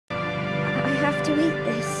to eat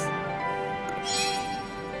this.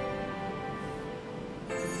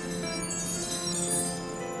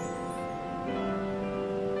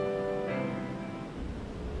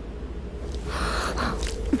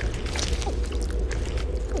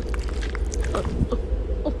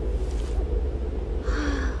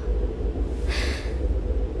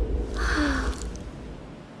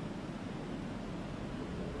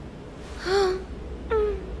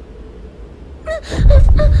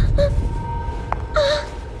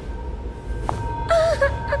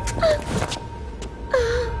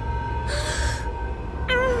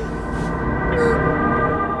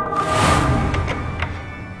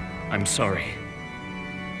 I'm sorry.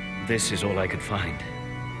 This is all I could find.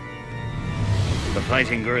 The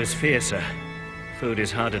fighting grows fiercer. Food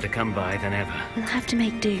is harder to come by than ever. We'll have to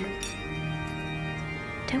make do.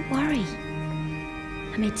 Don't worry.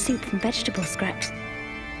 I made soup from vegetable scraps.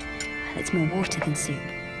 Well, it's more water than soup.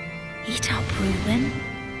 Eat up, Reuben.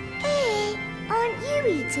 Hey, aren't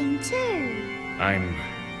you eating too? I'm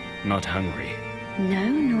not hungry. No,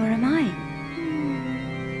 nor am I.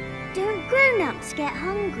 Don't grown-ups get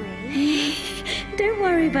hungry? Don't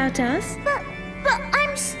worry about us. But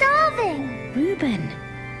I'm starving. Reuben,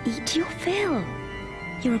 eat your fill.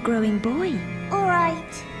 You're a growing boy. All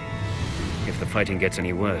right. If the fighting gets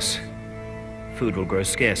any worse, food will grow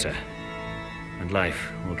scarcer, and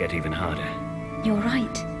life will get even harder. You're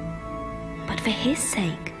right. But for his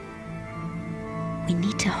sake, we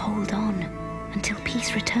need to hold on until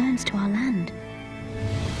peace returns to our land.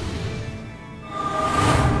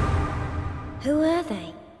 Who are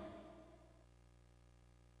they?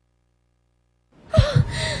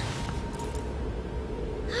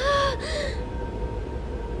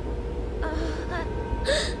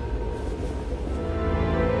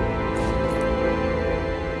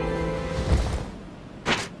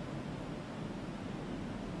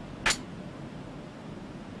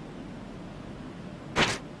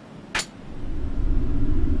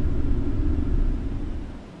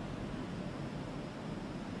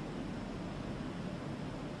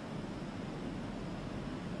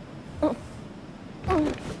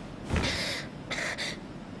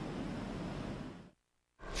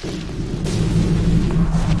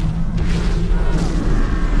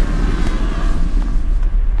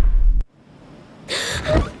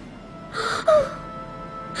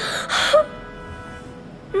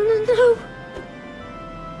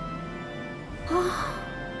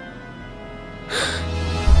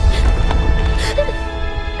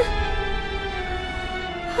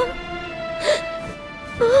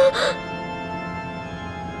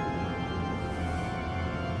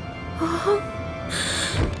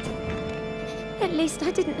 At least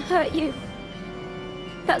I didn't hurt you.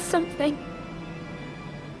 That's something.